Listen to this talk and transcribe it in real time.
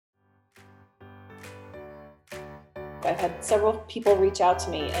I've had several people reach out to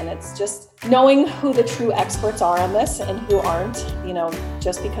me, and it's just knowing who the true experts are on this and who aren't.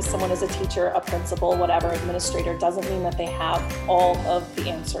 Just because someone is a teacher, a principal, whatever, administrator, doesn't mean that they have all of the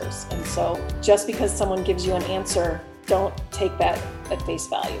answers. And so just because someone gives you an answer, don't take that at face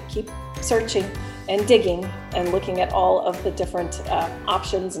value. Keep searching and digging and looking at all of the different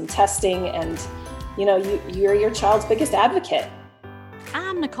options and testing, and you're your child's biggest advocate.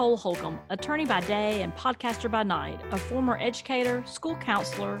 I'm Nicole Holcomb, attorney by day and podcaster by night, a former educator, school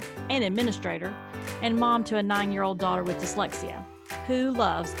counselor, and administrator, and mom to a 9-year-old daughter with dyslexia, who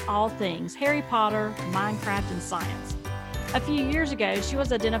loves all things Harry Potter, Minecraft, and science. A few years ago, she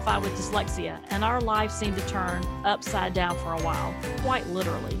was identified with dyslexia, and our life seemed to turn upside down for a while, quite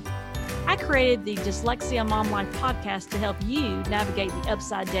literally. I created the Dyslexia Mom Life podcast to help you navigate the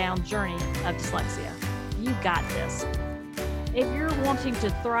upside down journey of dyslexia. You got this. If you're wanting to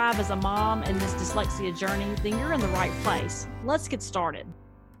thrive as a mom in this dyslexia journey, then you're in the right place. Let's get started.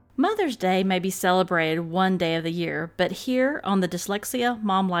 Mother's Day may be celebrated one day of the year, but here on the Dyslexia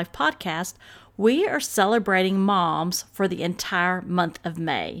Mom Life podcast, we are celebrating moms for the entire month of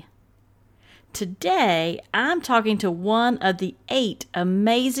May. Today, I'm talking to one of the 8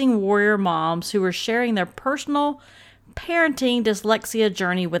 amazing warrior moms who are sharing their personal parenting dyslexia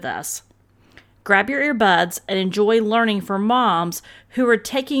journey with us. Grab your earbuds and enjoy learning from moms who are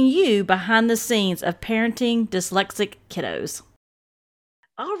taking you behind the scenes of parenting dyslexic kiddos.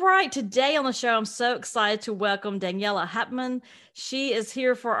 All right, today on the show, I'm so excited to welcome Daniella Hauptmann. She is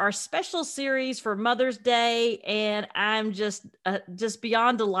here for our special series for Mother's Day, and I'm just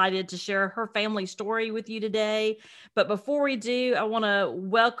beyond delighted to share her family story with you today. But before we do, I want to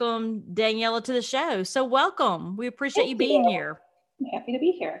welcome Daniella to the show. So welcome. We appreciate you being here. I'm happy to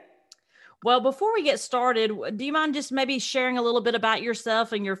be here. Well, before we get started, do you mind just maybe sharing a little bit about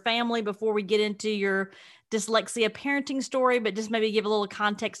yourself and your family before we get into your dyslexia parenting story, but just maybe give a little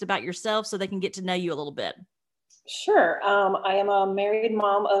context about yourself so they can get to know you a little bit? Sure. I am a married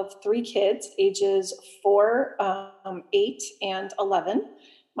mom of 3 kids, ages 4, 8, and 11.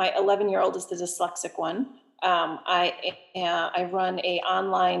 My 11-year-old is the dyslexic one. I run a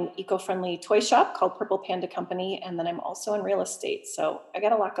online eco-friendly toy shop called Purple Panda Company, and then I'm also in real estate. So I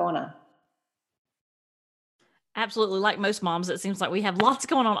got a lot going on. Absolutely. Like most moms, it seems like we have lots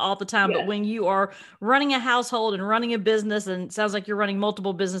going on all the time, Yeah. But when you are running a household and running a business, and it sounds like you're running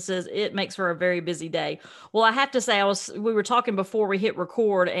multiple businesses, it makes for a very busy day. Well, I have to say, we were talking before we hit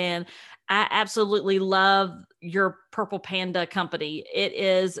record, and I absolutely love your Purple Panda company.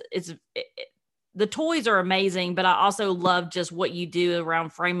 The toys are amazing, but I also love just what you do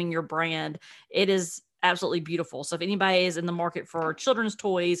around framing your brand. It is absolutely beautiful. So if anybody is in the market for children's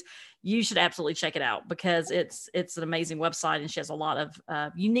toys, you should absolutely check it out, because it's an amazing website, and she has a lot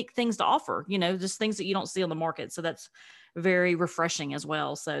of unique things to offer, just things that you don't see on the market. So that's very refreshing as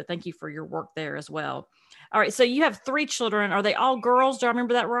well. So thank you for your work there as well. All right. So you have 3 children. Are they all girls? Do I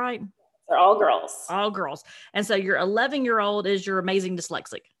remember that right? They're all girls. All girls. And so your 11-year-old is your amazing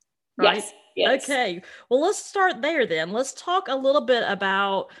dyslexic, right? Yes. Okay. Well, let's start there then. Let's talk a little bit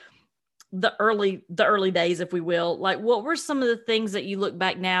about the early days, if we will. Like, what were some of the things that you look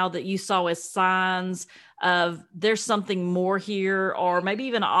back now that you saw as signs of there's something more here, or maybe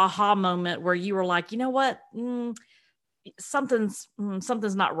even an aha moment where you were like, you know what, something's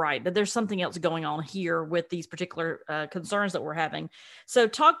not right, that there's something else going on here with these particular concerns that we're having. So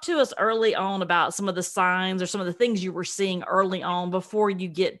talk to us early on about some of the signs or some of the things you were seeing early on before you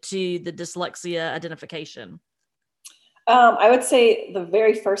get to the dyslexia identification. I would say the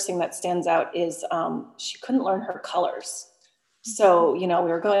very first thing that stands out is she couldn't learn her colors. So, we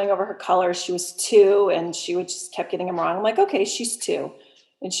were going over her colors. She was 2 and she just kept getting them wrong. I'm like, okay, she's 2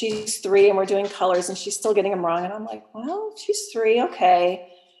 and she's 3 and we're doing colors and she's still getting them wrong. And I'm like, well, she's 3. Okay.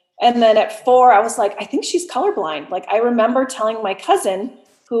 And then at 4, I was like, I think she's colorblind. Like, I remember telling my cousin,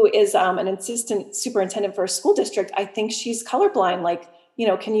 who is an assistant superintendent for a school district, I think she's colorblind. Like,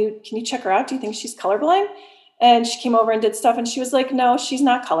 can you check her out? Do you think she's colorblind? And she came over and did stuff. And she was like, no, she's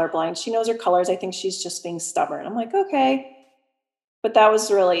not colorblind. She knows her colors. I think she's just being stubborn. I'm like, okay. But that was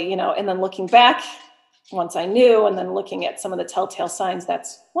really, and then looking back, once I knew, and then looking at some of the telltale signs,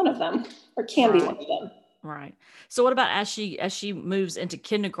 that's one of them, or can be one of them. Right. So what about as she moves into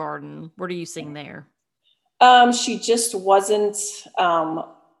kindergarten, what are you seeing there? She just wasn't,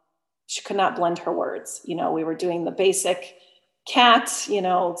 she could not blend her words. We were doing the basic cat,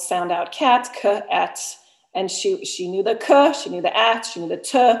 sound out cat, k, at. And she knew the k, she knew the at, she knew the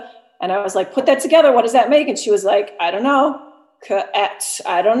t. And I was like, put that together. What does that make? And she was like, I don't know. K, at,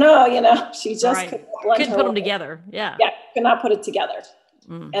 I don't know. She just couldn't put them together. Yeah. Yeah. Could not put it together.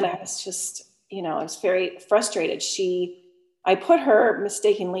 Mm-hmm. And I was just, I was very frustrated. I put her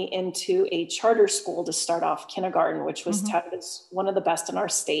mistakenly into a charter school to start off kindergarten, which was touted as one of the best in our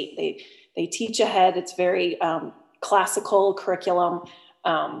state. They teach ahead. It's very classical curriculum,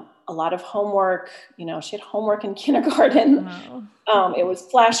 a lot of homework. She had homework in kindergarten. Oh. It was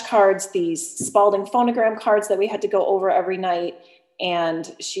flashcards, these Spalding phonogram cards that we had to go over every night.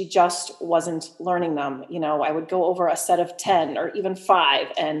 And she just wasn't learning them. I would go over a set of 10 or even 5.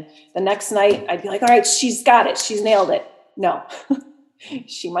 And the next night I'd be like, all right, she's got it. She's nailed it. No,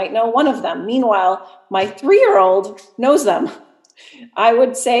 she might know one of them. Meanwhile, my 3-year-old knows them. I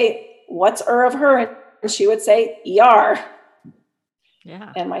would say, what's of her? And she would say, ER.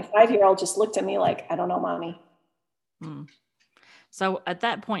 Yeah. And my 5-year-old just looked at me like, I don't know, mommy. So at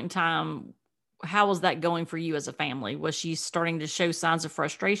that point in time, how was that going for you as a family? Was she starting to show signs of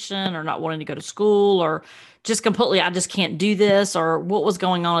frustration or not wanting to go to school, or just completely, I just can't do this? Or what was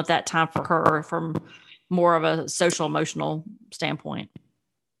going on at that time for her from more of a social emotional standpoint?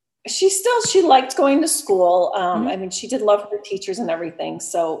 She liked going to school. I mean, she did love her teachers and everything.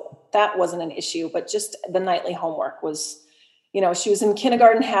 So that wasn't an issue, but just the nightly homework was, she was in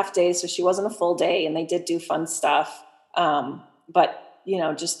kindergarten half day, so she wasn't a full day, and they did do fun stuff. But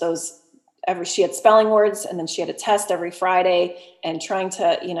just those, she had spelling words, and then she had a test every Friday, and trying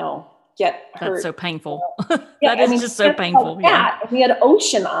to, get her. That's so painful. Yeah, that is just so painful. Yeah. And we had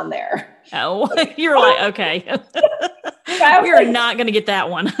ocean on there. Oh, you're like, okay. We are not going to get that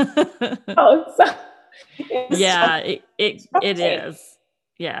one. Yeah, it is.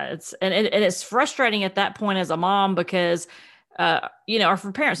 Yeah. It's frustrating at that point as a mom because, or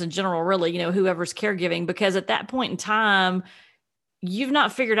for parents in general, really, whoever's caregiving, because at that point in time, you've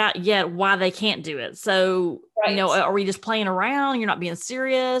not figured out yet why they can't do it. So, are we just playing around? You're not being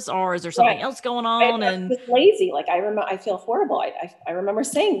serious, or is there something else going on? And just lazy. Like I feel horrible. I remember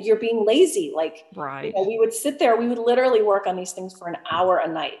saying, you're being lazy. Like, right. We would sit there, we would literally work on these things for an hour a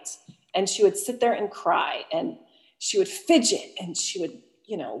night. And she would sit there and cry, and she would fidget, and she would,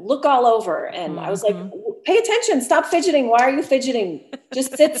 look all over. And I was like, pay attention, stop fidgeting. Why are you fidgeting?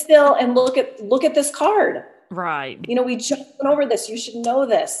 Just sit still and look at this card. Right. We just went over this. You should know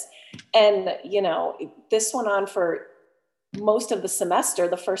this. And, this went on for most of the semester,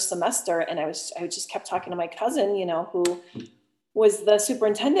 the first semester. And I just kept talking to my cousin, who was the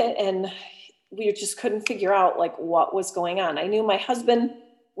superintendent, and we just couldn't figure out like what was going on. I knew my husband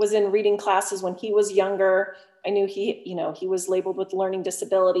was in reading classes when he was younger. I knew he was labeled with learning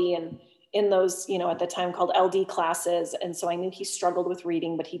disability, and in those, at the time called LD classes. And so I knew he struggled with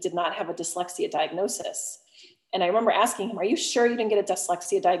reading, but he did not have a dyslexia diagnosis. And I remember asking him, are you sure you didn't get a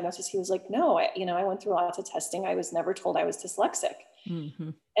dyslexia diagnosis? He was like, no, I went through lots of testing. I was never told I was dyslexic.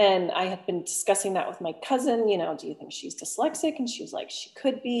 And I had been discussing that with my cousin, do you think she's dyslexic? And she was like, she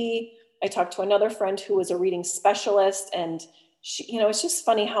could be. I talked to another friend who was a reading specialist, and she, it's just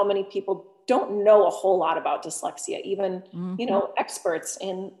funny how many people don't know a whole lot about dyslexia. Even, experts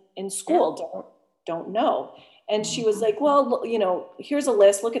in school don't know. And she was like, well, here's a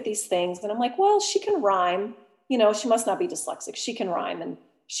list, look at these things. And I'm like, well, she can rhyme. She must not be dyslexic. She can rhyme, and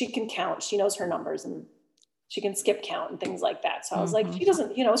she can count. She knows her numbers, and she can skip count and things like that. So I was like, she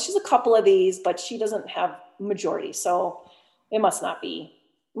doesn't, she's a couple of these, but she doesn't have majority. So it must not be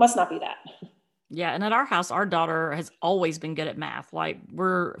that. Yeah. And at our house, our daughter has always been good at math. Like,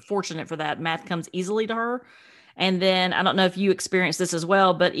 we're fortunate for that. Math comes easily to her. And then I don't know if you experience this as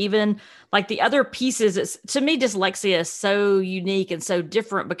well, but even like the other pieces, to me, dyslexia is so unique and so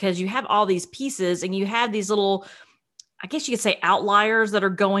different because you have all these pieces and you have these little, I guess you could say, outliers that are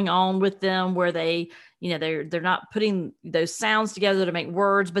going on with them where they, they're not putting those sounds together to make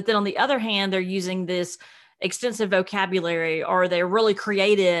words. But then on the other hand, they're using this extensive vocabulary, or they're really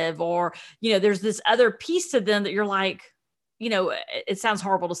creative, or, there's this other piece to them that you're like, it sounds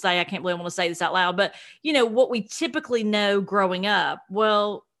horrible to say, I can't believe I want to say this out loud, but what we typically know growing up,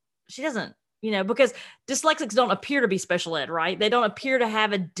 well, she doesn't, because dyslexics don't appear to be special ed, right? They don't appear to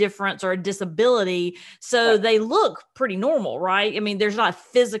have a difference or a disability. So they look pretty normal, right? I mean, there's not a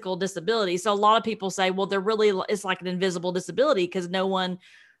physical disability. So a lot of people say, well, it's like an invisible disability because no one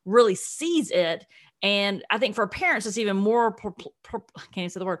really sees it. And I think for parents, it's even more, can't even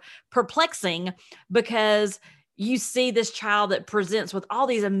say the word, perplexing, because you see this child that presents with all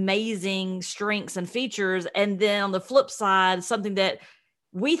these amazing strengths and features. And then on the flip side, something that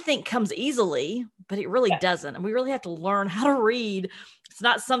we think comes easily, but it really doesn't. And we really have to learn how to read. It's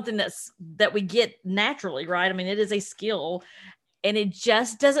not something that we get naturally, right? I mean, it is a skill, and it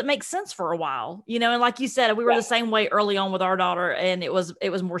just doesn't make sense for a while, and like you said, we were the same way early on with our daughter, and it was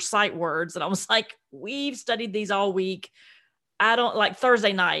more sight words. And I was like, we've studied these all week. I don't like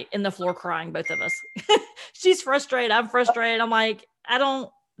Thursday night in the floor crying, both of us. She's frustrated. I'm frustrated. I'm like,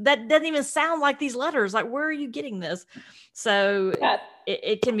 that doesn't even sound like these letters. Like, where are you getting this? So Yeah.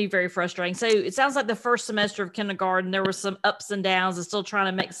 it can be very frustrating. So it sounds like the first semester of kindergarten, there were some ups and downs and still trying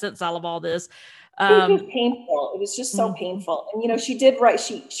to make sense out of all this. It was painful. It was just so painful. And, she did write,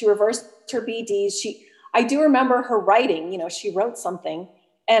 she reversed her BDs. I do remember her writing, she wrote something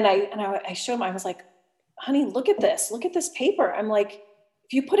and I showed him, I was like, honey, look at this paper. I'm like,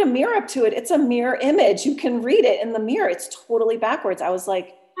 if you put a mirror up to it, it's a mirror image. You can read it in the mirror. It's totally backwards. I was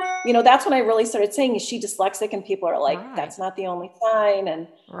like, that's when I really started saying, is she dyslexic? And people are like, Right. That's not the only sign. And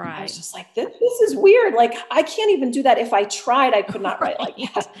right. I was just like, this is weird. Like, I can't even do that. If I tried, I could not write like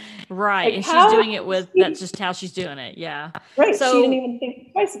that. Right. Like, and she's doing it that's just how she's doing it. Yeah. Right. So, she didn't even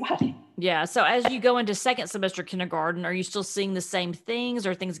think twice about it. Yeah. So as you go into second semester kindergarten, are you still seeing the same things?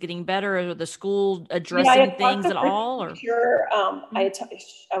 Are things getting better? Or the school addressing things at all? Teacher,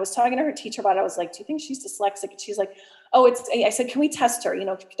 I was talking to her teacher about it. I was like, do you think she's dyslexic? And she's like, oh, I said, can we test her?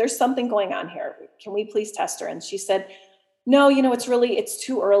 There's something going on here. Can we please test her? And she said, no, it's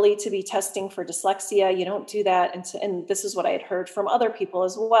too early to be testing for dyslexia. You don't do that. And this is what I had heard from other people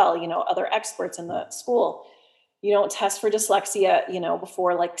as well, other experts in the school. You don't test for dyslexia,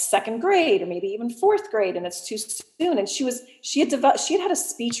 before like second grade or maybe even fourth grade. And it's too soon. And she had had a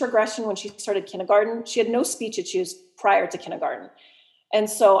speech regression when she started kindergarten. She had no speech issues prior to kindergarten. And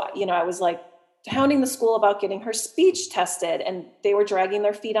so, I was like hounding the school about getting her speech tested, and they were dragging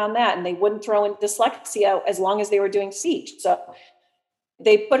their feet on that. And they wouldn't throw in dyslexia as long as they were doing speech. So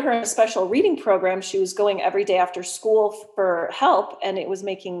they put her in a special reading program. She was going every day after school for help, and it was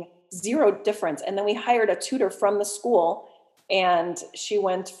making zero difference. And then we hired a tutor from the school, and she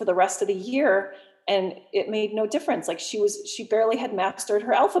went for the rest of the year, and it made no difference. Like, she barely had mastered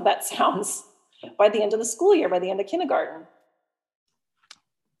her alphabet sounds by the end of the school year, by the end of kindergarten.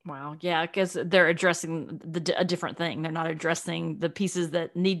 Wow. Yeah. Because they're addressing a different thing. They're not addressing the pieces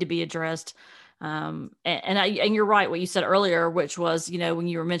that need to be addressed. And you're right. What you said earlier, which was, when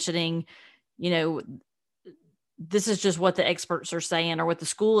you were mentioning, this is just what the experts are saying or what the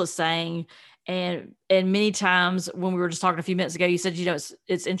school is saying. And many times when we were just talking a few minutes ago, you said,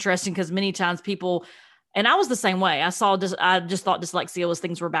 it's interesting because many times people, and I was the same way. I just thought dyslexia was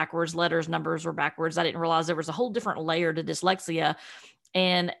things were backwards, letters, numbers were backwards. I didn't realize there was a whole different layer to dyslexia.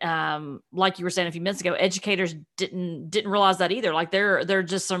 And like you were saying a few minutes ago, educators didn't realize that either. Like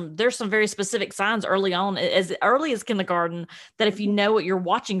there's some very specific signs early on, as early as kindergarten, that if you know what you're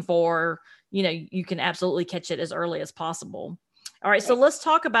watching for, you can absolutely catch it as early as possible. All right. So let's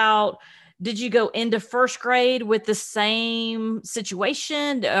talk about, did you go into first grade with the same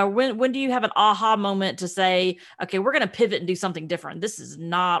situation? When do you have an aha moment to say, okay, we're going to pivot and do something different? This is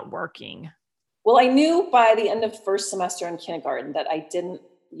not working. Well, I knew by the end of first semester in kindergarten that I didn't,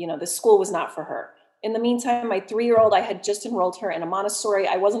 the school was not for her. In the meantime, my 3-year-old, I had just enrolled her in a Montessori.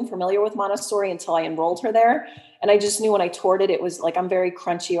 I wasn't familiar with Montessori until I enrolled her there. And I just knew when I toured it was like, I'm very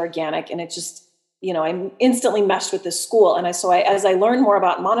crunchy, organic. And it just, I instantly meshed with this school. And as I learned more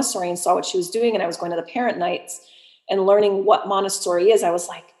about Montessori and saw what she was doing, and I was going to the parent nights and learning what Montessori is, I was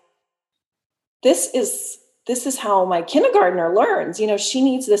like, this is how my kindergartner learns. She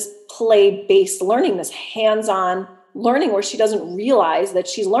needs this play-based learning, this hands-on learning where she doesn't realize that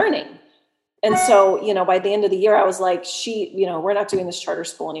she's learning. And so, by the end of the year, I was like, we're not doing this charter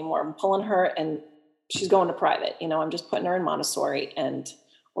school anymore. I'm pulling her and she's going to private. I'm just putting her in Montessori, and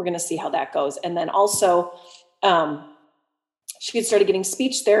we're going to see how that goes. And then also, she had started getting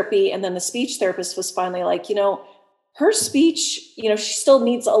speech therapy. And then the speech therapist was finally like, her speech, she still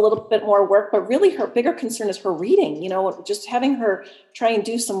needs a little bit more work, but really her bigger concern is her reading, just having her try and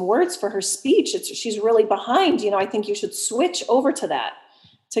do some words for her speech. She's really behind, I think you should switch over to that,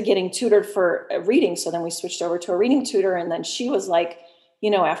 to getting tutored for reading. So then we switched over to a reading tutor. And then she was like,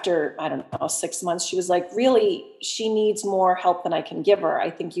 after, 6 months, she was like, really, she needs more help than I can give her. I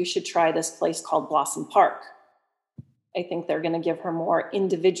think you should try this place called Blossom Park. I think they're going to give her more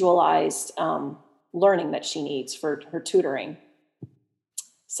individualized, learning that she needs for her tutoring.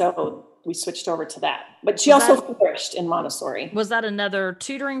 So we switched over to that, but she also flourished in Montessori. Was that another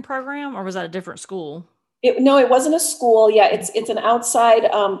tutoring program, or was that a different school? No, it wasn't a school. Yeah. It's an outside,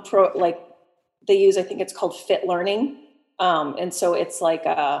 like they use, I think it's called Fit Learning. And so it's like,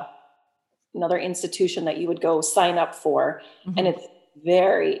 another institution that you would go sign up for, and it's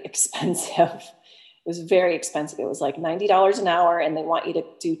very expensive. It was very expensive. It was like $90 an hour, and they want you to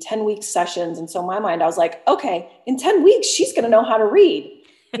do 10-week sessions. And so in my mind, I was like, okay, in 10 weeks, she's going to know how to read.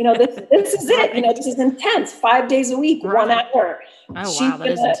 This is it. This is intense. 5 days a week, 1 hour. Oh, wow. That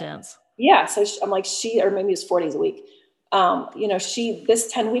is intense. Yeah. So I'm like, or maybe it's 4 days a week.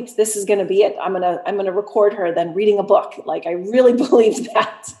 this 10 weeks, this is going to be it. I'm going to record her then reading a book. Like, I really believed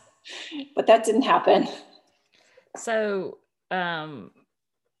that, but that didn't happen. So,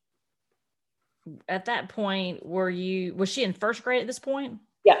 at that point, was she in first grade at this point?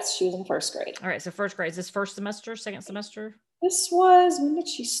 Yes, she was in first grade. All right. So first grade, is this first semester, second semester? When did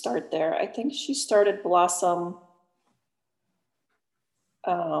she start there? I think she started Blossom.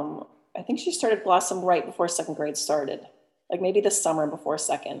 I think she started Blossom right before second grade started, like maybe the summer before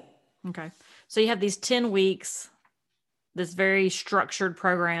second. Okay. So you have these 10 weeks, this very structured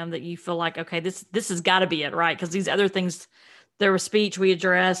program that you feel like, okay, this has got to be it, right? Because these other things, there was speech we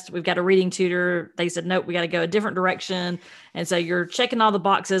addressed, we've got a reading tutor. They said, nope, we got to go a different direction. And so you're checking all the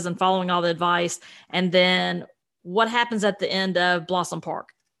boxes and following all the advice. And then what happens at the end of Blossom Park?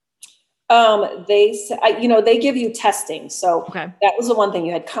 They give you testing. So okay. That was the one thing.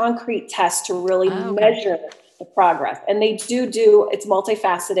 You had concrete tests to really measure the progress. And they it's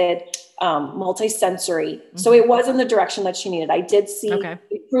multifaceted, multisensory. Mm-hmm. So it was in the direction that she needed. I did see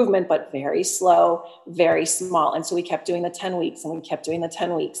improvement, but very slow, very small. And so we kept doing the 10 weeks and we kept doing the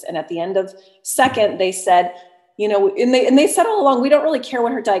 10 weeks. And at the end of second, they said, and they said all along, we don't really care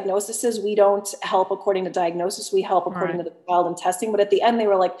what her diagnosis is. We don't help according to diagnosis. We help according to the child and testing. But at the end, they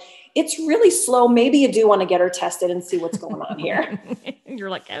were like, it's really slow. Maybe you do want to get her tested and see what's going on here. You're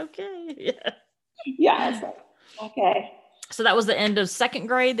like, okay. Yeah. Yeah. I was like, okay. So that was the end of second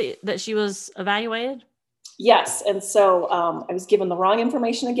grade that she was evaluated? Yes. And so I was given the wrong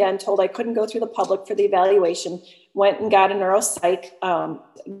information again, told I couldn't go through the public for the evaluation, went and got a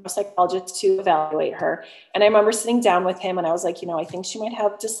neuropsychologist to evaluate her. And I remember sitting down with him and I was like, I think she might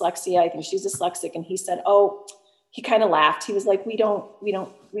have dyslexia. I think she's dyslexic. And he said, he kind of laughed. He was like, we don't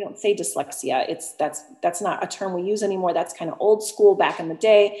say dyslexia. That's not a term we use anymore. That's kind of old school back in the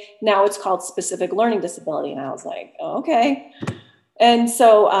day. Now it's called specific learning disability. And I was like, okay. And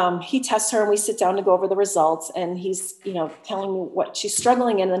so he tests her and we sit down to go over the results and he's, telling me what she's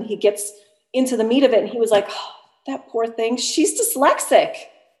struggling in. And then he gets into the meat of it. And he was like, oh, that poor thing, she's dyslexic.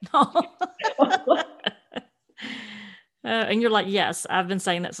 And you're like, yes, I've been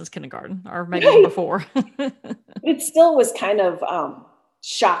saying that since kindergarten or maybe before. It still was kind of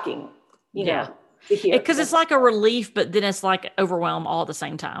shocking, to hear. Because it's like a relief, but then it's like overwhelm all at the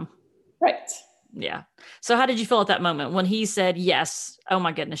same time. Right. Yeah. So how did you feel at that moment when he said, yes, oh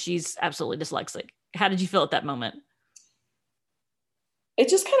my goodness, she's absolutely dyslexic? How did you feel at that moment? It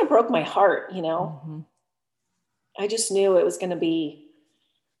just kind of broke my heart, Mm-hmm. I just knew it was going to be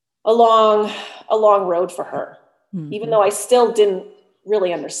a long road for her, mm-hmm. even though I still didn't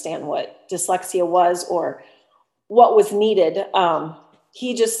really understand what dyslexia was or what was needed.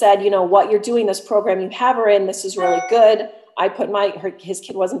 He just said, what you're doing, this program you have her in, this is really good. I put his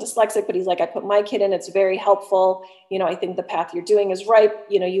kid wasn't dyslexic, but he's like, I put my kid in, it's very helpful. I think the path you're doing is right.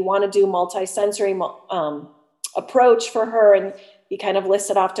 You want to do multi-sensory approach for her. And he kind of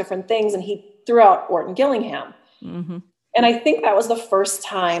listed off different things and he threw out Orton Gillingham. Mm-hmm. And I think that was the first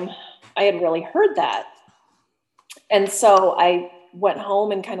time I had really heard that. And so I went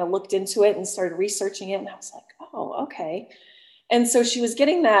home and kind of looked into it and started researching it. And I was like, oh, okay. And so she was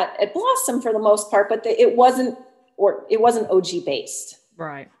getting that at Blossom for the most part, but it wasn't OG based.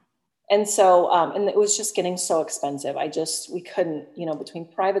 Right. And so, and it was just getting so expensive. We couldn't,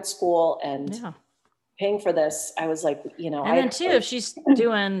 between private school and paying for this, I was like, And then too, if she's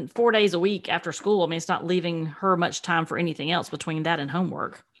doing 4 days a week after school, I mean, it's not leaving her much time for anything else between that and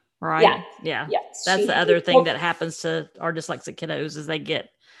homework. Right. Yeah. Yes. That's the other thing that happens to our dyslexic kiddos is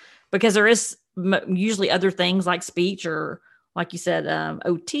because there is usually other things like speech or, like you said,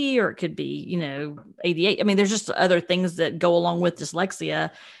 OT, or it could be, ADHD. I mean, there's just other things that go along with dyslexia.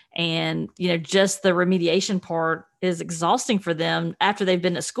 And, just the remediation part is exhausting for them after they've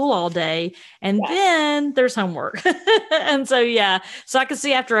been at school all day. And then there's homework. And so, so I could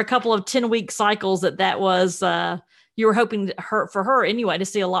see after a couple of 10-week cycles that was, you were hoping for her anyway, to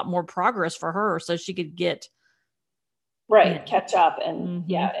see a lot more progress for her so she could get catch up.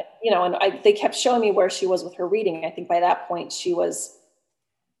 And and they kept showing me where she was with her reading. I think by that point she was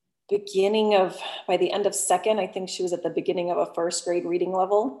by the end of second, I think she was at the beginning of a first grade reading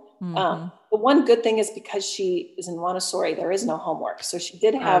level. Mm-hmm. The one good thing is because she is in Montessori, there is no homework. So she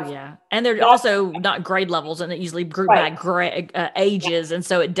did have, and they're also not grade levels, and it usually group by ages. And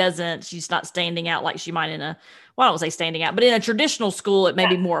so she's not standing out like she might I don't say standing out, but in a traditional school, it may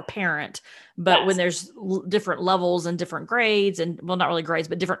be more apparent. But when there's different levels and different grades not really grades,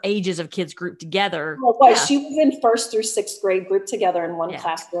 but different ages of kids grouped together. She was in first through sixth grade grouped together in one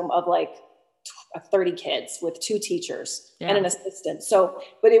classroom of like 30 kids with 2 teachers and an assistant. So,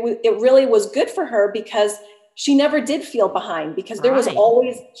 but it really was good for her because she never did feel behind because there was Right.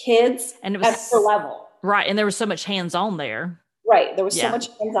 always kids And it at her was level. right. And there was so much hands-on there. Right. There was so Yeah. much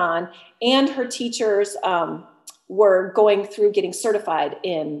hands-on, and her teachers were going through getting certified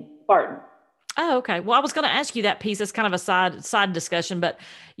in Barton. Oh, okay. Well, I was going to ask you that piece. It's kind of a side discussion, but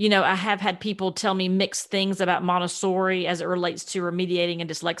I have had people tell me mixed things about Montessori as it relates to remediating a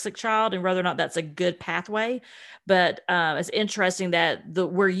dyslexic child and whether or not that's a good pathway. But it's interesting that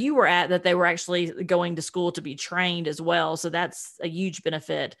where you were at, that they were actually going to school to be trained as well. So that's a huge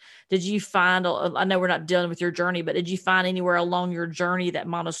benefit. Did you find? I know we're not dealing with your journey, but did you find anywhere along your journey that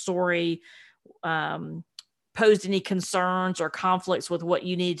Montessori posed any concerns or conflicts with what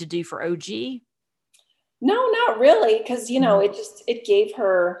you needed to do for OG? No, not really. Because, Mhm. it gave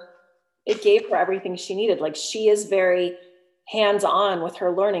her everything she needed. Like, she is very hands-on with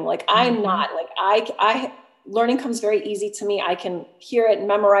her learning. Like, I'm Mhm. not. Like, learning comes very easy to me. I can hear it and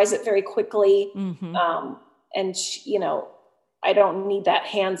memorize it very quickly. Mhm. And I don't need that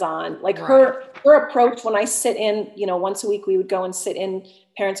hands-on. Like, Right. her approach when I sit in, once a week we would go and sit in,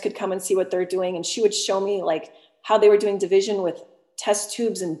 parents could come and see what they're doing. And she would show me like how they were doing division with test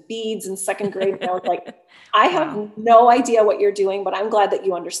tubes and beads in second grade. And I was like, I have Wow. no idea what you're doing, but I'm glad that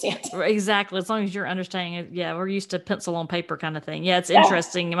you understand. Exactly. As long as you're understanding it. Yeah, we're used to pencil on paper kind of thing. Yeah, it's Yeah,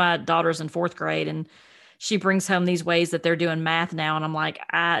 interesting. My daughter's in fourth grade and she brings home these ways that they're doing math now. And I'm like,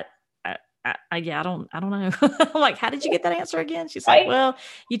 yeah, I don't know. I'm like, how did you get that answer again? She's like, right. well,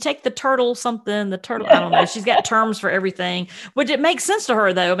 you take the turtle something, the turtle. I don't know. She's got terms for everything, which it makes sense to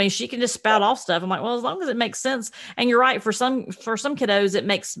her though. I mean, she can just spout off stuff. I'm like, well, as long as it makes sense. And you're right. For some kiddos, it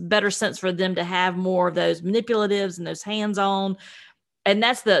makes better sense for them to have more of those manipulatives and those hands-on. And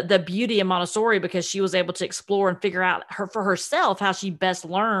that's the beauty of Montessori, because she was able to explore and figure out for herself how she best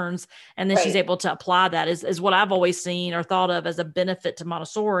learns, and then she's Right. able to apply that is what I've always seen or thought of as a benefit to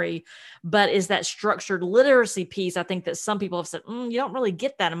Montessori. But is that structured literacy piece? I think that some people have said you don't really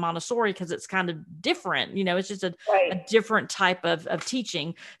get that in Montessori because it's kind of different. It's just a Right. different type of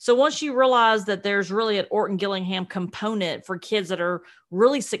teaching. So once you realize that there's really an Orton Gillingham component for kids that are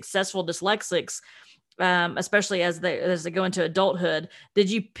really successful dyslexics, especially as they go into adulthood, did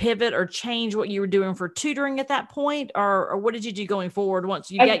you pivot or change what you were doing for tutoring at that point, or what did you do going forward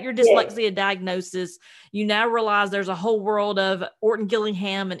once you got I your did. dyslexia diagnosis? You now realize there's a whole world of Orton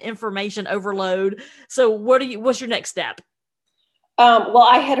Gillingham and information overload. So what's your next step? Well,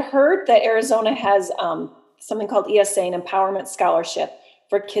 I had heard that Arizona has something called ESA, an empowerment scholarship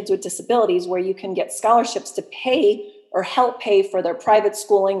for kids with disabilities, where you can get scholarships to pay or help pay for their private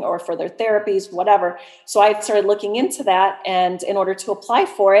schooling or for their therapies, whatever. So I started looking into that. And in order to apply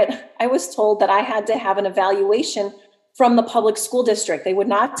for it, I was told that I had to have an evaluation from the public school district. They would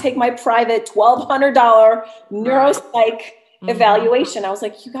not take my private $1,200 Right. neuropsych Mm-hmm. evaluation. I was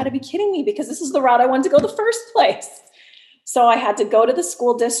like, you got to be kidding me, because this is the route I wanted to go the first place. So I had to go to the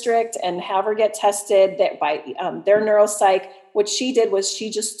school district and have her get tested by their neuropsych. What she did was she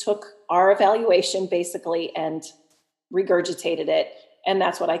just took our evaluation basically and regurgitated it. And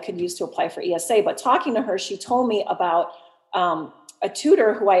that's what I could use to apply for ESA. But talking to her, she told me about a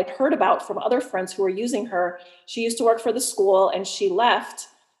tutor who I had heard about from other friends who were using her. She used to work for the school and she left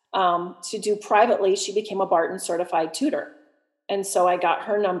to do privately. She became a Barton certified tutor. And so I got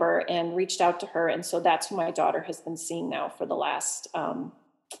her number and reached out to her. And so that's who my daughter has been seeing now for the last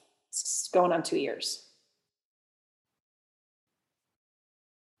going on 2 years.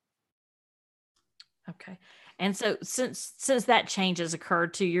 Okay. And so since that change has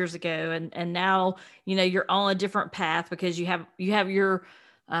occurred 2 years ago, and now you're on a different path because you have your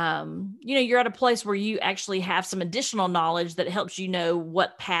you're at a place where you actually have some additional knowledge that helps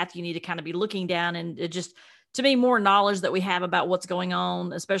what path you need to kind of be looking down. And it just, to me, more knowledge that we have about what's going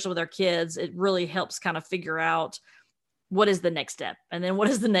on, especially with our kids, it really helps kind of figure out what is the next step, and then what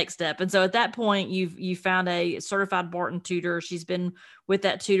is the next step. And so at that point, you found a certified Barton tutor. She's been with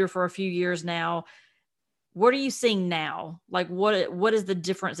that tutor for a few years now. What are you seeing now? Like, what is the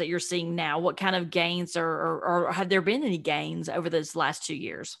difference that you're seeing now? What kind of gains, or have there been any gains over this last 2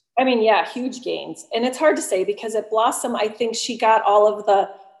 years? I mean, yeah, huge gains. And it's hard to say because at Blossom, I think she got all of the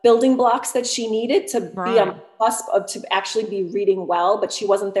building blocks that she needed to be on Right. the cusp of to actually be reading well, but she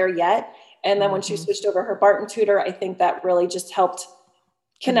wasn't there yet. And then when she Mm-hmm. switched over her Barton tutor, I think that really just helped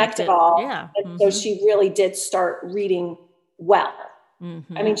connect it Connected. all. Yeah. And so Mm-hmm. she really did start reading well. I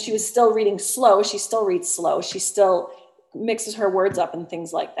Mm-hmm. mean, she was still reading slow. She still reads slow. She still mixes her words up and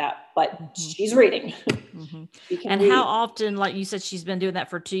things like that, but Mm-hmm. she's reading. Mm-hmm. She can And how read. often, like you said, she's been doing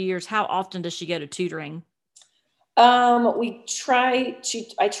that for 2 years. How often does she go to tutoring? I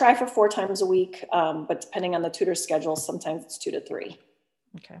try for 4 times a week. But depending on the tutor schedule, sometimes it's 2 to 3.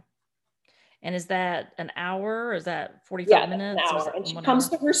 Okay. And is that an hour or is that 45 Yeah, that's an minutes or is hour. it And she 1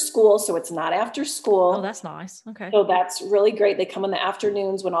 comes hour? to her school, so it's not after Oh, school. that's nice. Okay. So that's really great. They come in the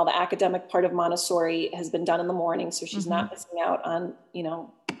afternoons when all the academic part of Montessori has been done in the morning. So she's Mm-hmm. not missing out on,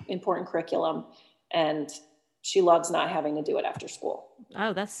 important curriculum. And she loves not having to do it after school.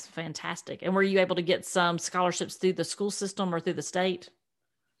 Oh, that's fantastic. And were you able to get some scholarships through the school system or through the state?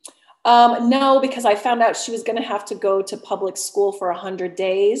 No, because I found out she was going to have to go to public school for 100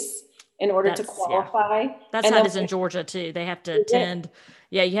 days in order to Yeah. qualify. That's And how it then is in Georgia too. They have to is it? attend.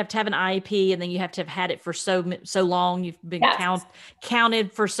 Yeah, you have to have an IEP, and then you have to have had it for so long. You've been Yes.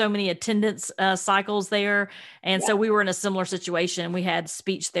 counted for so many attendance cycles there, and so Yes. we were in a similar situation. We had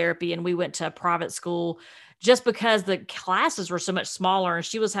speech therapy, and we went to a private school just because the classes were so much smaller, and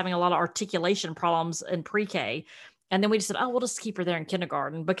she was having a lot of articulation problems in pre-K. And then we just said, oh, we'll just keep her there in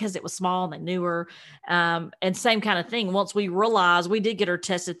kindergarten because it was small and they knew her. And same kind of thing. Once we realized we did get her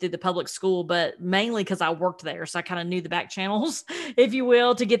tested through the public school, but mainly because I worked there. So I kind of knew the back channels, if you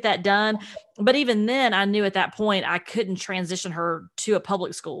will, to get that done. But even then, I knew at that point I couldn't transition her to a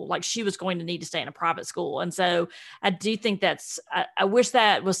public school. Like she was going to need to stay in a private school. And so I do think I wish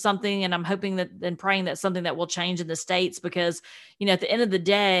that was something, and I'm hoping that and praying that's something that will change in the States because, at the end of the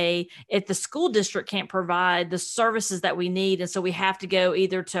day, if the school district can't provide the services that we need, and so we have to go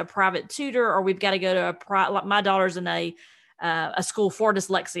either to a private tutor or we've got to go to like my daughter's in a school for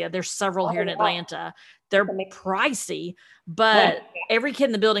dyslexia. There's several here in Oh, wow. Atlanta. They're pricey, but every kid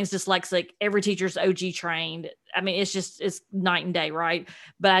in the building is dyslexic. Every teacher's OG trained. I mean, it's night and day, right?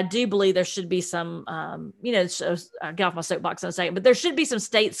 But I do believe there should be some, so I get off my soapbox in a second, but there should be some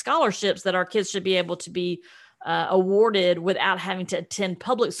state scholarships that our kids should be able to be awarded without having to attend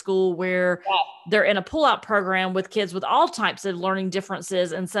public school where they're in a pull-out program with kids with all types of learning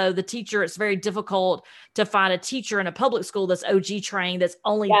differences. And so the teacher, it's very difficult to find a teacher in a public school that's OG trained, that's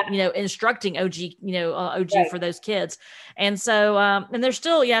only, instructing OG, OG for those kids. And so, and there's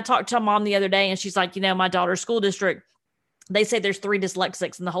still, I talked to a mom the other day and she's like, my daughter's school district, they say there's 3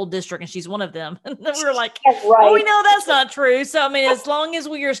 dyslexics in the whole district and she's one of them. And then we were like, well, we know that's not true. So, I mean, as long as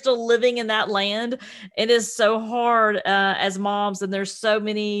we are still living in that land, it is so hard as moms. And there's so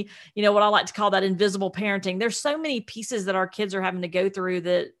many, what I like to call that invisible parenting. There's so many pieces that our kids are having to go through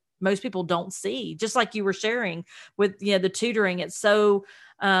that most people don't see, just like you were sharing with, the tutoring. It's so,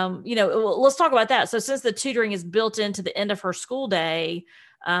 let's talk about that. So since the tutoring is built into the end of her school day,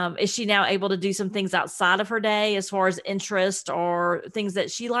 is she now able to do some things outside of her day as far as interest or things that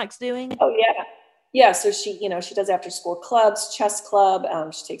she likes doing? Oh, yeah. Yeah. So she, she does after school clubs, chess club.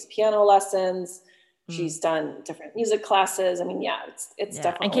 She takes piano lessons. She's done different music classes. I mean, it's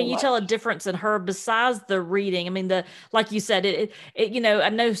definitely. And can you tell a difference in her besides the reading? I mean, like you said, it, I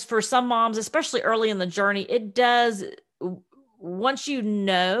know for some moms, especially early in the journey, it does, once you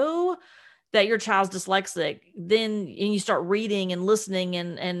know that your child's dyslexic, then and you start reading and listening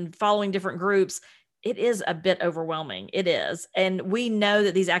and following different groups, it is a bit overwhelming. It is. And we know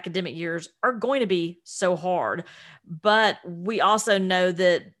that these academic years are going to be so hard, but we also know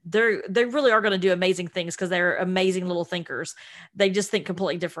that they really are going to do amazing things because they're amazing little thinkers. They just think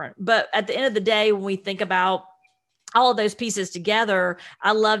completely different. But at the end of the day, when we think about all of those pieces together,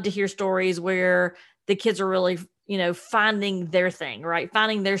 I love to hear stories where the kids are really finding their thing, right?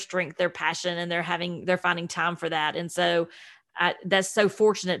 Finding their strength, their passion, and they're finding time for that. And so that's so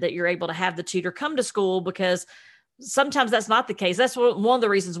fortunate that you're able to have the tutor come to school because sometimes that's not the case. That's one of the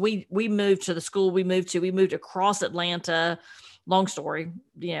reasons we moved to the school we moved to. We moved across Atlanta. Long story,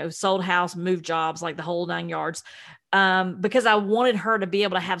 sold house, moved jobs, like the whole 9 yards. Because I wanted her to be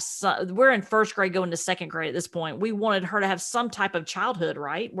able to have we're in first grade going to second grade at this point. We wanted her to have some type of childhood,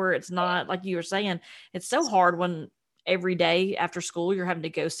 right? Where it's not like you were saying, it's so hard when every day after school, you're having to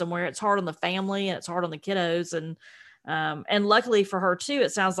go somewhere. It's hard on the family and it's hard on the kiddos. And luckily for her too,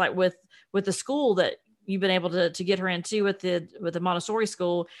 it sounds like with the school that you've been able to get her into with the Montessori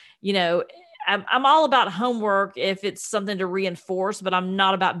school, I'm all about homework if it's something to reinforce, but I'm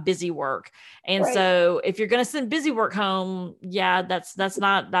not about busy work. And so if you're going to send busy work home, that's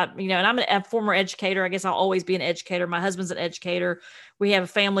not that, and I'm a former educator. I guess I'll always be an educator. My husband's an educator. We have a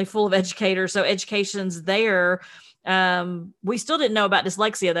family full of educators. So education's there. We still didn't know about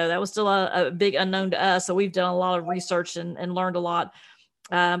dyslexia though. That was still a big unknown to us. So we've done a lot of research and learned a lot.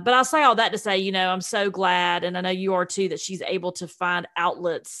 But I'll say all that to say, I'm so glad, and I know you are too, that she's able to find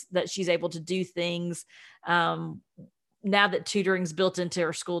outlets, that she's able to do things now that tutoring's built into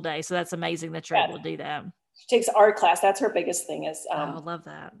her school day. So that's amazing that you're able to do that. She takes art class. That's her biggest thing is Oh, I love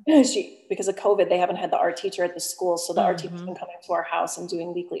that. because of COVID, they haven't had the art teacher at the school. So the art teacher's Mm-hmm. been coming to our house and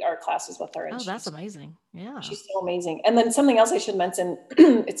doing weekly art classes with her. And Oh, that's amazing. Yeah. she's so amazing. And then something else I should mention,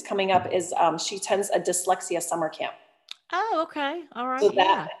 it's coming up, is she attends a dyslexia summer camp. Oh, okay. All So right. that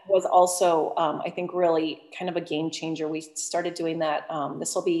Yeah. was also, I think, really kind of a game changer. We started doing that.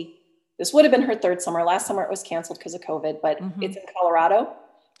 This would have been her third summer. Last summer it was canceled because of COVID, but Mm-hmm. it's in Colorado.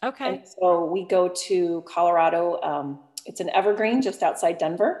 And Okay. so we go to Colorado. It's in Evergreen, just outside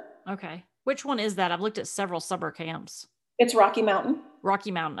Denver. Okay. Which one is that? I've looked at several summer camps. It's Rocky Mountain. Rocky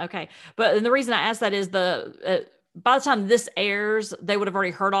Mountain. Okay. But and the reason I asked that is by the time this airs, they would have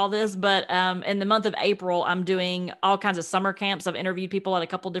already heard all this. But in the month of April, I'm doing all kinds of summer camps. I've interviewed people at a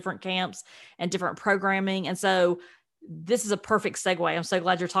couple different camps and different programming. And so this is a perfect segue. I'm so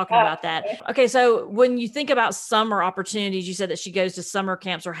glad you're talking about that. Okay. Okay. So when you think about summer opportunities, you said that she goes to summer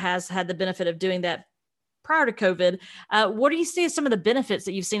camps or has had the benefit of doing that prior to COVID. What do you see as some of the benefits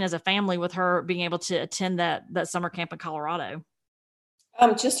that you've seen as a family with her being able to attend that summer camp in Colorado?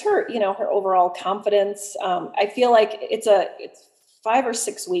 Just her, her overall confidence. I feel like it's 5 or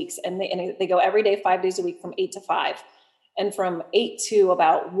 6 weeks, and they go every day, 5 days a week, from 8 to 5, and from 8 to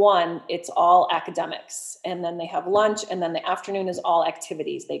about 1, it's all academics, and then they have lunch, and then the afternoon is all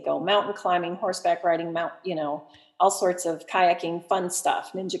activities. They go mountain climbing, horseback riding, all sorts of kayaking, fun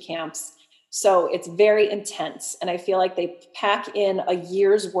stuff, ninja camps. So it's very intense, and I feel like they pack in a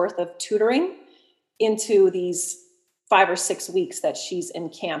year's worth of tutoring into these 5 or 6 weeks that she's in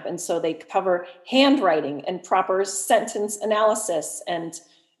camp. And so they cover handwriting and proper sentence analysis and,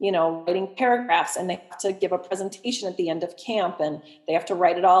 writing paragraphs, and they have to give a presentation at the end of camp, and they have to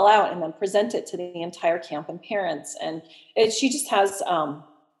write it all out and then present it to the entire camp and parents. And she just has a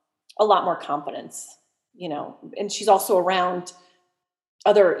lot more confidence, and she's also around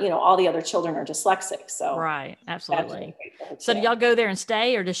all the other children are dyslexic. So right. Absolutely. really great for her So do too. y'all go there and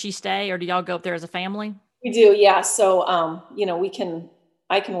stay, or does she stay, or do y'all go up there as a family? We do, yeah. So,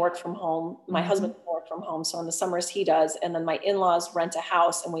 I can work from home. My Mhm. husband can work from home. So in the summers he does. And then my in-laws rent a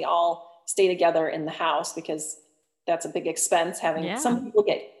house, and we all stay together in the house because that's a big expense. Yeah. Some people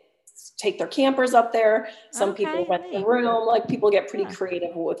take their campers up there. Some people Okay, rent a neat. room. Like, people get pretty Yeah.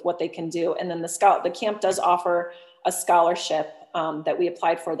 creative with what they can do. And then the camp does offer a scholarship that we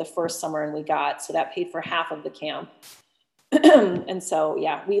applied for the first summer and we got. So that paid for half of the camp. And so,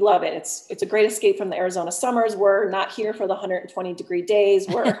 yeah, we love it. It's a great escape from the Arizona summers. We're not here for the 120-degree days.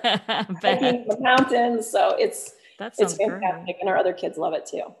 We're hiking the mountains. So it's fantastic. Great. And our other kids love it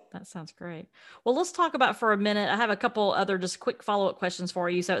too. That sounds great. Well, let's talk about for a minute. I have a couple other just quick follow-up questions for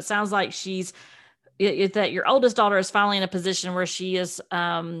you. So it sounds like that your oldest daughter is finally in a position where she is,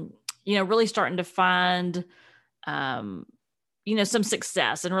 really starting to find, some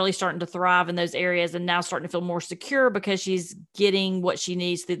success and really starting to thrive in those areas, and now starting to feel more secure because she's getting what she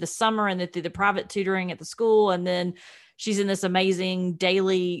needs through the summer and then through the private tutoring at the school. And then she's in this amazing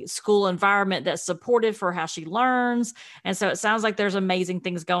daily school environment that's supportive for how she learns. And so it sounds like there's amazing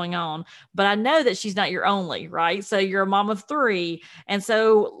things going on, but I know that she's not your only, right? So you're a mom of 3. And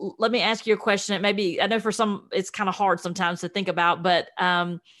so let me ask you a question. I know for some, it's kind of hard sometimes to think about, but,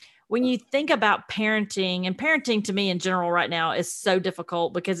 when you think about parenting, and parenting to me in general right now is so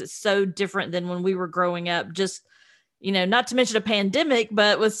difficult because it's so different than when we were growing up, just, not to mention a pandemic,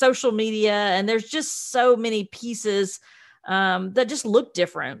 but with social media, and there's just so many pieces that just look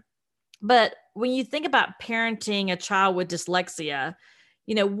different. But when you think about parenting a child with dyslexia,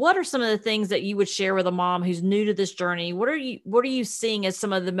 what are some of the things that you would share with a mom who's new to this journey? What are you seeing as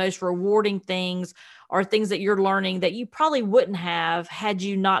some of the most rewarding things, or things that you're learning that you probably wouldn't have had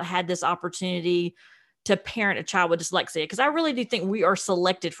you not had this opportunity to parent a child with dyslexia? Because I really do think we are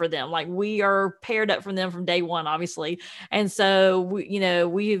selected for them. Like, we are paired up from them from day one, obviously. And so,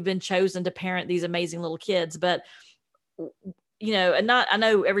 we have been chosen to parent these amazing little kids. But, I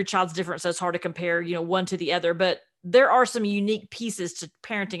know every child's different, so it's hard to compare, one to the other, but there are some unique pieces to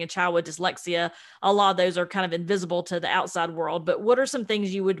parenting a child with dyslexia. A lot of those are kind of invisible to the outside world, but what are some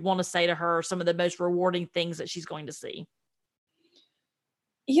things you would want to say to her, some of the most rewarding things that she's going to see?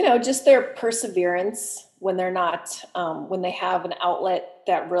 Just their perseverance when they're not, when they have an outlet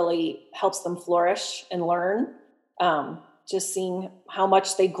that really helps them flourish and learn. Just seeing how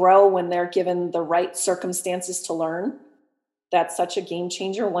much they grow when they're given the right circumstances to learn. That's such a game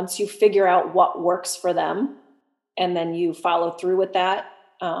changer. Once you figure out what works for them, and then you follow through with that,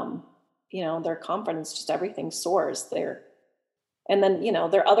 their confidence, just everything soars there. And then,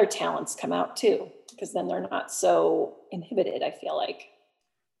 their other talents come out too, because then they're not so inhibited, I feel like.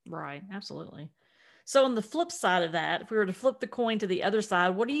 Right. Absolutely. So on the flip side of that, if we were to flip the coin to the other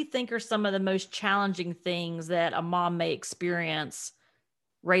side, what do you think are some of the most challenging things that a mom may experience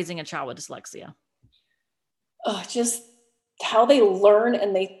raising a child with dyslexia? Oh, just how they learn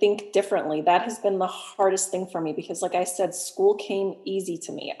and they think differently. That has been the hardest thing for me because, like I said, school came easy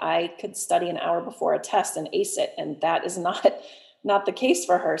to me. I could study an hour before a test and ace it, and that is not the case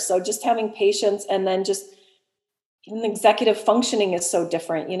for her. So just having patience, and then just even executive functioning is so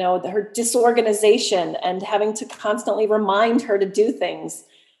different. Her disorganization and having to constantly remind her to do things,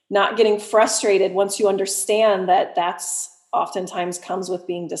 not getting frustrated once you understand that that's oftentimes comes with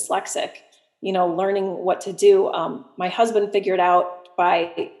being dyslexic. Learning what to do. My husband figured out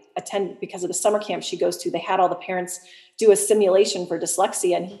because of the summer camp she goes to, they had all the parents do a simulation for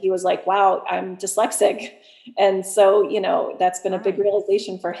dyslexia. And he was like, wow, I'm dyslexic. And so, that's been a big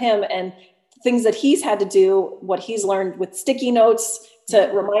realization for him. And things that he's had to do, what he's learned with sticky notes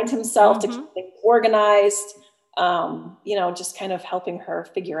to remind himself to keep things organized, just kind of helping her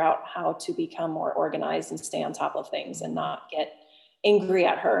figure out how to become more organized and stay on top of things and not get angry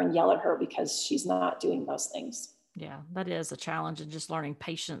at her and yell at her because she's not doing those things. Yeah, that is a challenge, and just learning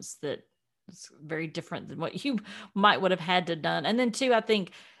patience that is very different than what you might would have had to done. And then too, I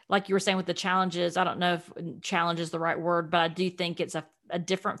think, like you were saying with the challenges, I don't know if challenge is the right word, but I do think it's a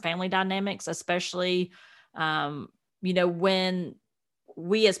different family dynamics, especially, when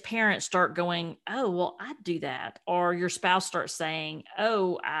we as parents start going, oh, well, I'd do that. Or your spouse starts saying,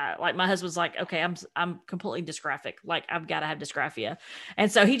 oh, like my husband's like, okay, I'm completely dysgraphic. Like I've got to have dysgraphia. And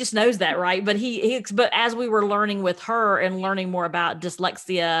so he just knows that. Right. But but as we were learning with her and learning more about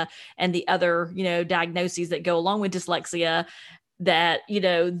dyslexia and the other, diagnoses that go along with dyslexia, that,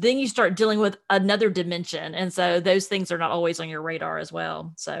 then you start dealing with another dimension. And so those things are not always on your radar as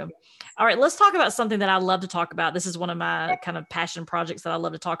well. So, all right, let's talk about something that I love to talk about. This is one of my kind of passion projects that I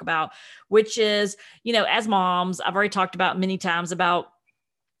love to talk about, which is, as moms, I've already talked about many times about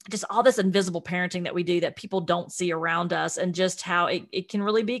just all this invisible parenting that we do that people don't see around us, and just how it can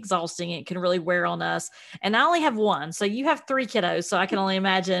really be exhausting. It can really wear on us. And I only have one. So you have 3 kiddos. So I can only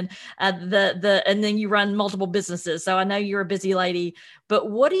imagine and then you run multiple businesses. So I know you're a busy lady,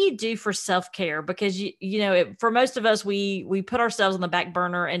 but what do you do for self-care? Because for most of us, we put ourselves on the back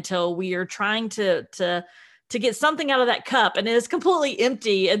burner until we are trying to get something out of that cup, and it is completely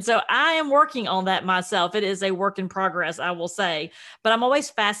empty. And so I am working on that myself. It is a work in progress, I will say, but I'm always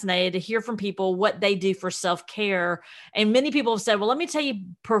fascinated to hear from people what they do for self-care. And many people have said, well, let me tell you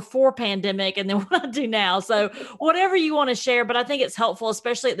before pandemic and then what I do now. So whatever you want to share, but I think it's helpful,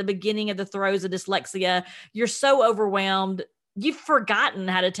 especially at the beginning of the throes of dyslexia. You're so overwhelmed. You've forgotten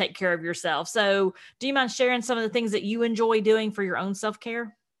how to take care of yourself. So do you mind sharing some of the things that you enjoy doing for your own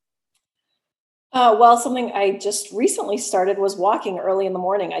self-care? Well, something I just recently started was walking early in the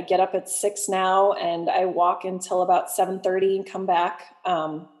morning. I get up at 6 now and I walk until about 7:30 and come back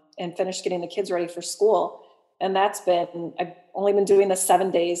and finish getting the kids ready for school. And I've only been doing this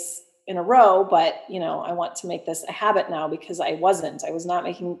 7 days in a row, but I want to make this a habit now because I was not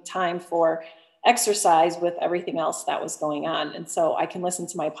making time for exercise with everything else that was going on. And so I can listen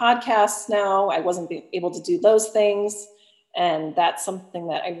to my podcasts now. I wasn't able to do those things. And that's something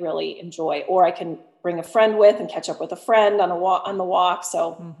that I really enjoy. Or I can bring a friend with and catch up with a friend on the walk.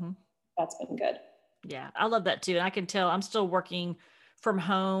 So that's been good. Yeah, I love that too. And I can tell I'm still working from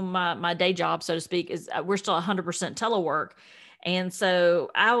home. My day job, so to speak, is we're still 100% telework. And so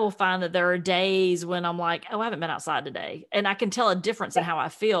I will find that there are days when I'm like, oh, I haven't been outside today. And I can tell a difference in how I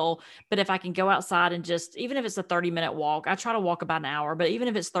feel. But if I can go outside and just, even if it's a 30-minute walk, I try to walk about an hour, but even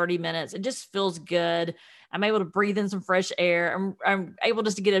if it's 30 minutes, it just feels good. I'm able to breathe in some fresh air. I'm able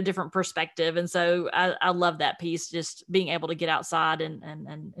just to get a different perspective. And so I love that piece, just being able to get outside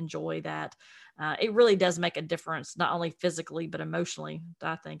and enjoy that. It really does make a difference, not only physically, but emotionally,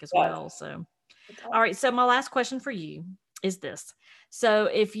 I think as well. So, all right. So my last question for you is this. So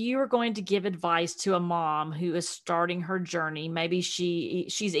if you are going to give advice to a mom who is starting her journey, maybe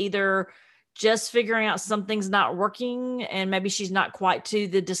she's either just figuring out something's not working and maybe she's not quite to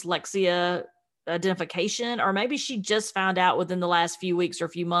the dyslexia identification, or maybe she just found out within the last few weeks or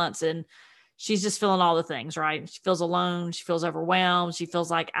few months and she's just feeling all the things, right? She feels alone. She feels overwhelmed. She feels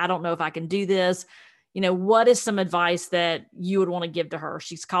like, I don't know if I can do this. What is some advice that you would want to give to her?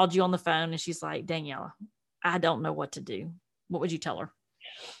 She's called you on the phone and she's like, Daniella, I don't know what to do. What would you tell her?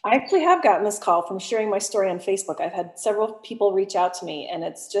 I actually have gotten this call from sharing my story on Facebook. I've had several people reach out to me, and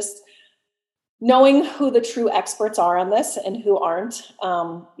it's just knowing who the true experts are on this and who aren't.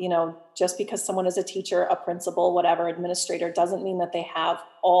 Just because someone is a teacher, a principal, whatever, administrator, doesn't mean that they have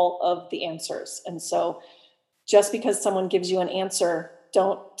all of the answers. And so just because someone gives you an answer,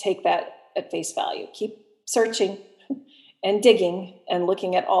 don't take that at face value. Keep searching and digging and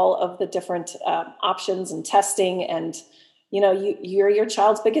looking at all of the different options and testing. And, you're your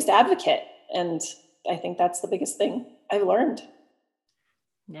child's biggest advocate. And I think that's the biggest thing I've learned.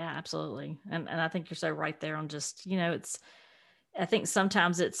 Yeah, absolutely. And I think you're so right there on just, I think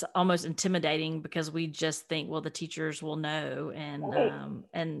sometimes it's almost intimidating because we just think, well, the teachers will know, and Right.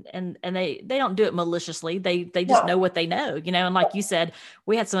 and they don't do it maliciously. They just know what they know, and like you said,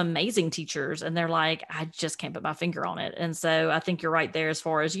 we had some amazing teachers and they're like, I just can't put my finger on it. And so I think you're right there as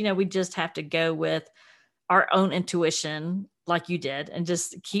far as, we just have to go with our own intuition like you did and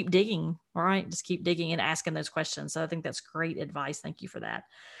just keep digging. All right. Just keep digging and asking those questions. So I think that's great advice. Thank you for that.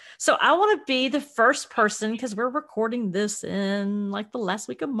 So I want to be the first person, because we're recording this in like the last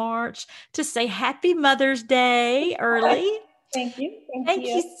week of March, to say Happy Mother's Day early. Thank you.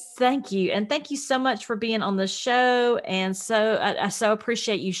 Thank you. And thank you so much for being on the show. And so I so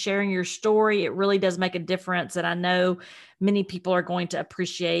appreciate you sharing your story. It really does make a difference. And I know many people are going to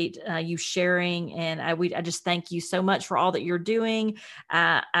appreciate you sharing. And I just thank you so much for all that you're doing.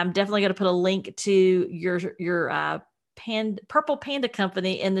 I'm definitely going to put a link to your Purple Panda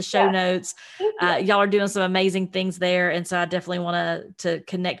Company in the show notes. Y'all are doing some amazing things there. And so I definitely want to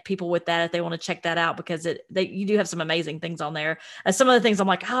connect people with that if they want to check that out, because you do have some amazing things on there. Some of the things I'm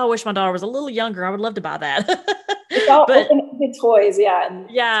like, I wish my daughter was a little younger. I would love to buy that. It's all the toys. Yeah.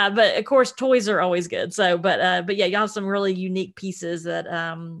 Yeah. But of course, toys are always good. So, but yeah, y'all have some really unique pieces that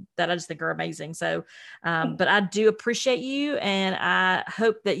I just think are amazing. So, but I do appreciate you, and I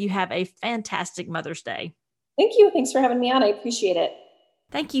hope that you have a fantastic Mother's Day. Thank you. Thanks for having me on. I appreciate it.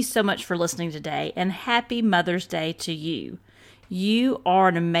 Thank you so much for listening today, and happy Mother's Day to you. You are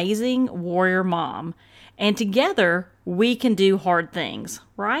an amazing warrior mom, and together we can do hard things,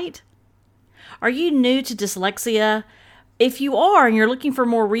 right? Are you new to dyslexia? If you are and you're looking for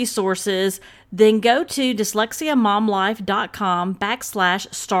more resources, then go to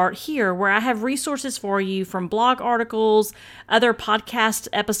dyslexiamomlife.com/start here, where I have resources for you from blog articles, other podcast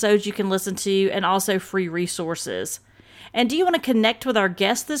episodes you can listen to, and also free resources. And do you want to connect with our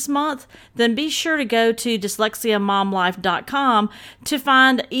guest this month? Then be sure to go to dyslexiamomlife.com to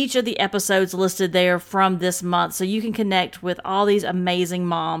find each of the episodes listed there from this month, so you can connect with all these amazing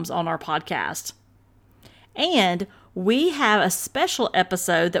moms on our podcast. And we have a special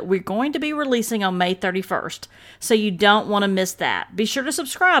episode that we're going to be releasing on May 31st, so you don't want to miss that. Be sure to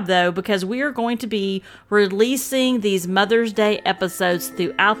subscribe, though, because we are going to be releasing these Mother's Day episodes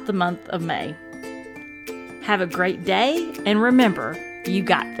throughout the month of May. Have a great day, and remember, you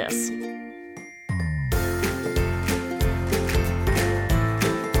got this.